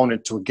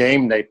component to a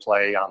game they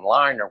play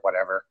online or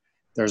whatever.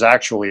 There's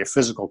actually a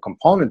physical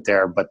component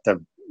there, but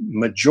the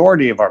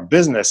majority of our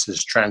business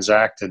is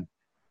transacted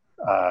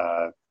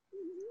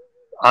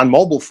on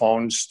mobile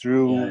phones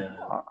through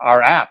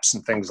our apps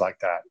and things like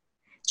that.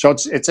 So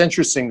it's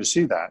interesting to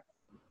see that.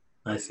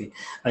 I see.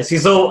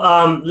 So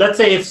let's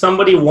say if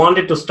somebody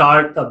wanted to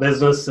start a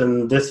business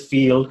in this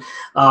field,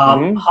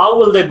 how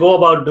will they go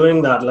about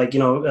doing that? Like,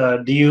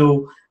 are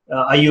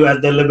you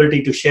at the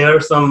liberty to share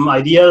some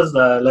ideas?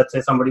 Let's say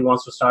somebody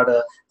wants to start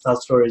a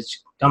self-storage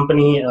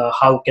company.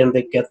 How can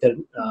they get their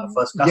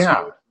first customer?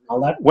 Yeah. All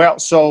that? Well,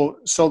 so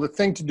the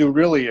thing to do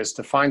really is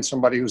to find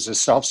somebody who's a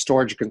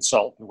self-storage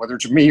consultant, whether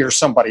it's me or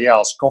somebody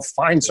else. Go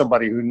find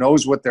somebody who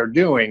knows what they're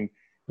doing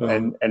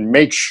and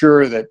make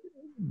sure that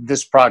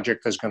this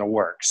project is going to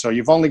work. So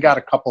you've only got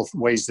a couple of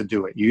ways to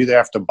do it. You either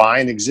have to buy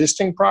an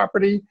existing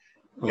property,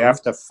 you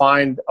have to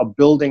find a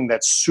building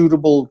that's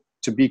suitable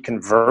to be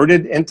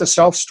converted into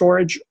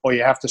self-storage, or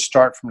you have to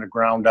start from the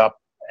ground up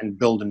and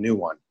build a new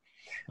one.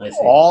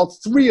 All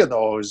three of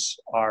those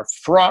are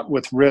fraught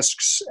with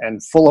risks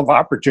and full of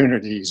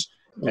opportunities.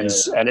 And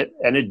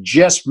it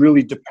just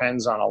really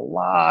depends on a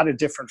lot of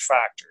different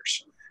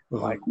factors.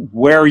 Like,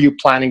 where are you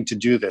planning to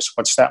do this?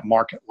 What's that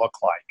market look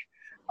like?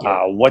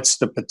 What's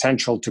the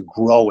potential to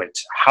grow it?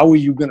 How are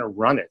you going to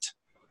run it?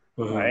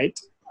 Right?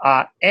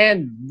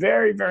 And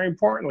very, very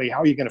importantly, how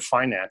are you going to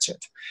finance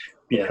it?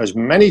 Because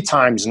many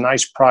times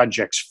nice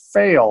projects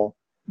fail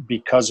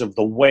because of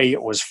the way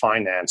it was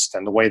financed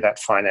and the way that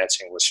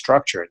financing was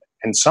structured.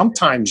 And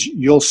sometimes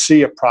you'll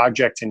see a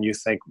project and you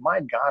think, my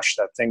gosh,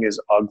 that thing is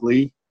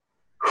ugly.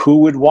 Who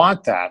would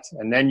want that?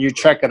 And then you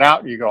check it out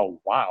and you go,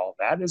 wow,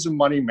 that is a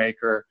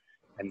moneymaker.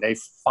 And they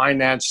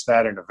financed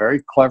that in a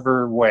very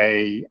clever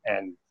way.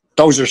 And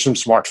those are some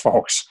smart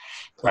folks,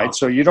 right? Wow.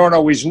 So you don't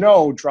always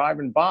know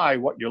driving by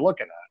what you're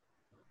looking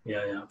at.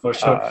 Yeah, for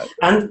sure.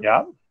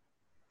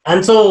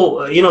 And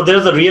so,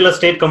 there's a real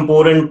estate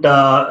component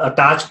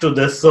attached to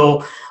this.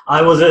 So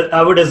I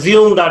would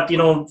assume that,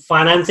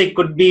 financing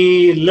could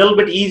be a little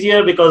bit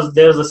easier because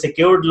there's a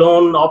secured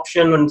loan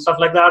option and stuff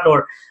like that,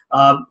 or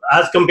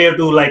as compared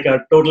to like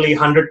a totally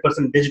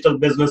 100% digital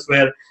business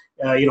where,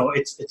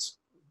 it's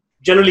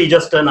generally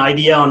just an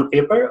idea on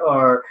paper,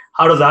 or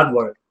how does that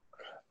work?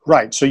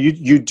 Right. So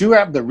you do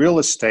have the real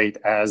estate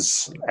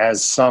as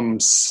some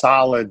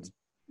solid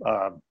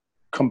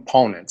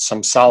component,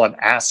 some solid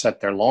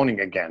asset they're loaning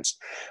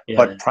against.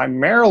 But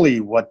primarily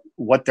what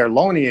they're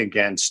loaning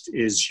against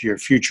is your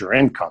future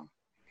income.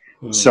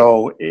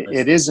 So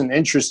it is an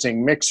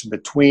interesting mix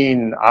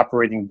between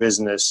operating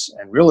business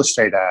and real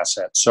estate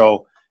assets.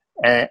 So,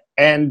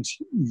 and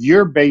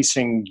you're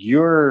basing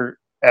your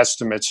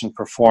estimates and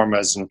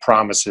performas and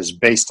promises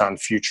based on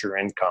future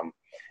income.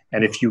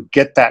 And if you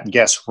get that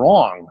guess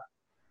wrong,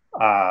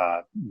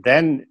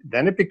 then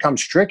it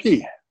becomes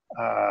tricky.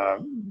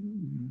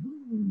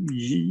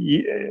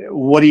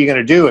 What are you going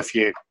to do if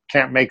you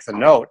can't make the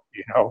note?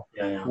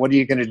 What are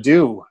you going to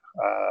do?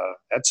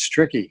 That's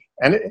tricky.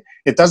 And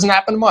it doesn't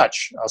happen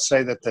much. I'll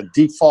say that the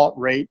default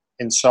rate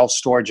in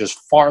self-storage is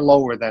far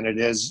lower than it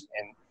is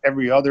in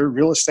every other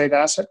real estate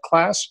asset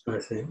class. I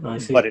see.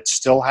 But it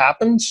still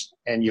happens,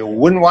 and you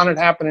wouldn't want it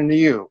happening to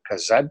you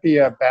because that'd be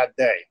a bad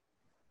day.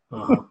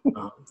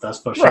 That's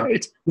for sure.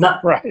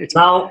 Right.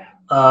 Now,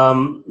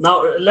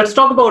 let's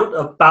talk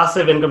about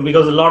passive income,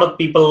 because a lot of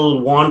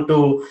people want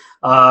to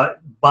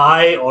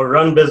buy or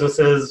run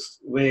businesses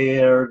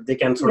where they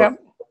can sort of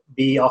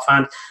be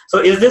offhand. So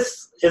is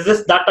this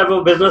that type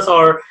of business,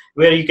 or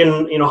where you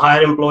can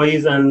hire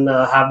employees and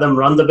have them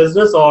run the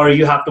business, or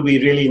you have to be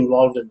really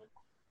involved in it?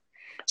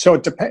 So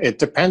it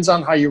depends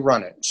on how you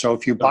run it. So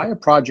if you buy a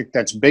project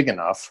that's big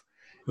enough,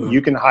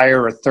 you can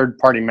hire a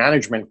third-party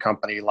management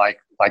company like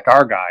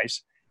our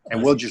guys,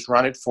 and we'll just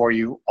run it for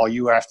you. All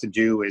you have to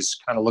do is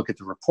kind of look at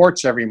the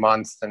reports every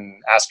month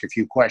and ask a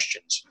few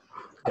questions.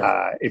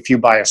 If you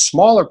buy a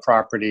smaller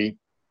property,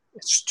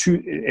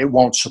 it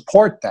won't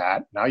support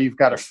that. Now you've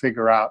got to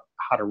figure out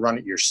how to run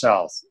it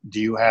yourself. Do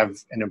you have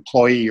an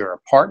employee or a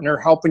partner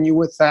helping you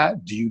with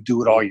that? Do you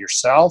do it all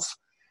yourself?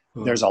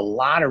 There's a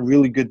lot of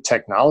really good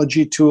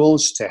technology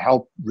tools to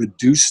help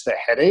reduce the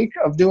headache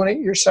of doing it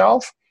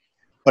yourself.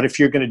 But if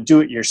you're going to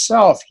do it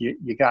yourself,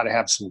 you got to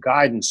have some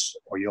guidance,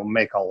 or you'll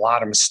make a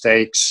lot of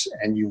mistakes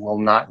and you will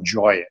not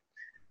enjoy it.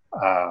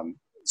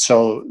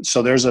 So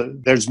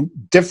there's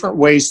different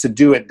ways to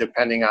do it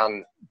depending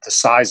on the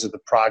size of the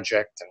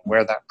project and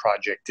where that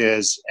project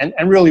is, and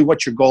really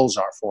what your goals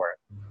are for it.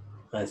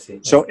 I see.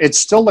 So it's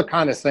still the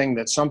kind of thing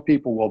that some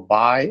people will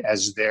buy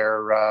as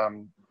their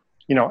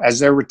as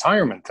their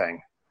retirement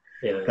thing.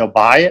 Yeah. They'll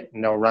buy it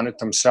and they'll run it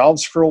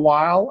themselves for a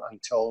while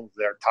until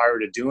they're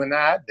tired of doing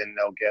that. Then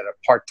they'll get a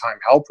part-time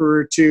helper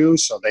or two,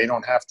 so they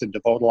don't have to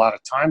devote a lot of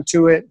time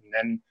to it. And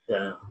then,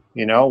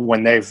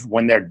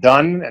 when they're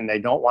done and they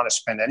don't want to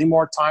spend any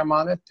more time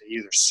on it, they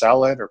either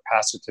sell it or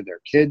pass it to their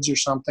kids or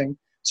something.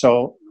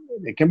 So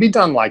it can be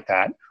done like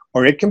that,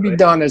 or it can be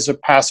done as a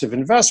passive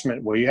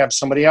investment where you have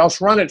somebody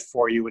else run it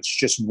for you. It's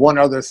just one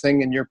other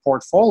thing in your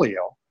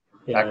portfolio.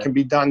 That can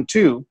be done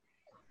too.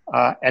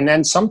 And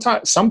then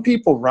sometimes some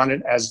people run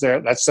it as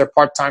that's their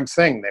part-time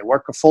thing. They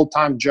work a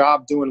full-time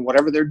job doing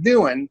whatever they're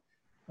doing,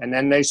 and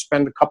then they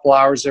spend a couple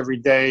hours every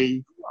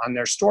day on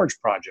their storage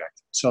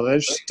project. So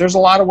there's a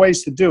lot of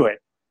ways to do it.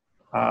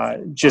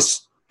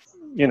 Just,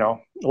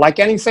 like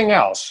anything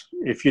else,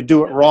 if you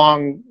do it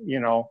wrong, you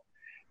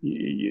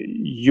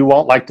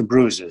won't like the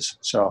bruises.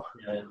 So.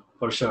 Yeah.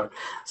 For sure.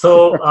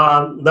 So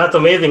that's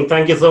amazing.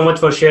 Thank you so much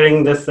for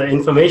sharing this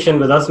information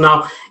with us.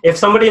 Now, if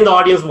somebody in the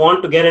audience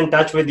want to get in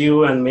touch with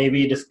you and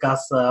maybe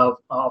discuss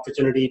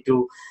opportunity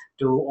to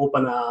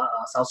open a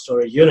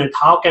self-storage unit,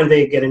 how can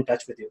they get in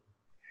touch with you?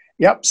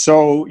 Yep.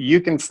 So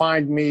you can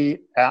find me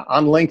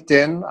on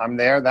LinkedIn. I'm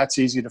there. That's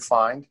easy to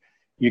find.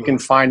 You can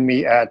find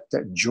me at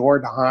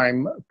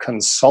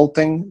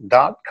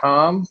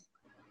jordheimconsulting.com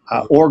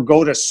or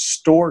go to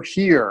Store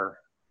Here,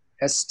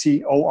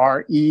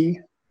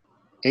 StoreHere,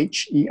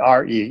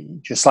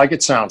 just like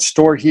it sounds,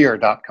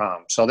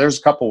 storehere.com. So there's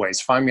a couple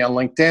ways. Find me on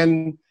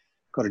LinkedIn,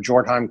 go to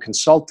Jordheim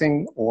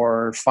Consulting,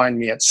 or find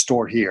me at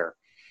Store Here,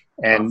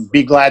 and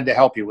be glad to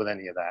help you with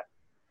any of that.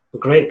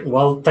 Great.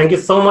 Well, thank you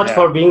so much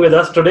for being with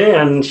us today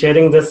and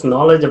sharing this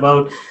knowledge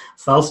about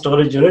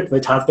self-storage unit,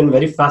 which has been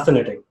very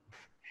fascinating.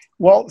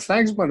 Well,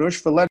 thanks,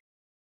 Manush, for letting.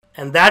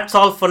 And that's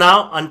all for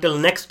now. Until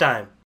next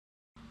time.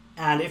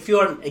 And if you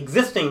are an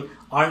existing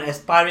or an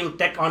aspiring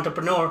tech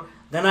entrepreneur,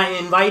 then I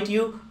invite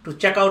you to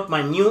check out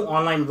my new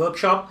online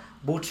workshop,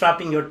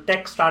 Bootstrapping Your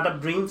Tech Startup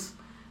Dreams.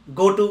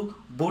 Go to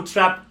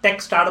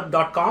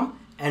bootstraptechstartup.com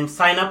and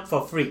sign up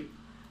for free.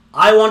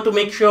 I want to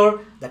make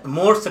sure that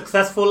more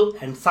successful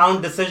and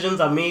sound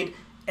decisions are made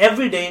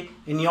every day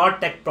in your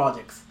tech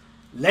projects.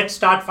 Let's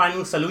start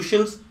finding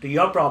solutions to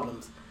your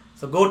problems.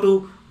 So go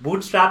to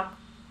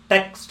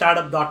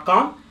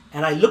bootstraptechstartup.com,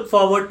 and I look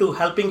forward to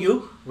helping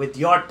you with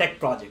your tech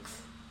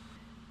projects.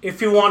 If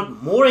you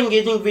want more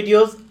engaging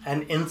videos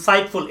and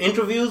insightful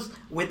interviews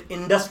with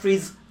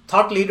industry's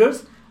thought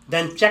leaders,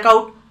 then check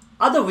out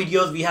other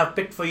videos we have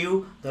picked for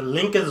you. The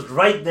link is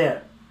right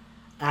there.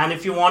 And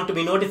if you want to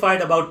be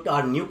notified about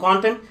our new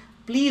content,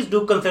 please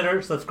do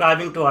consider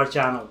subscribing to our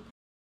channel.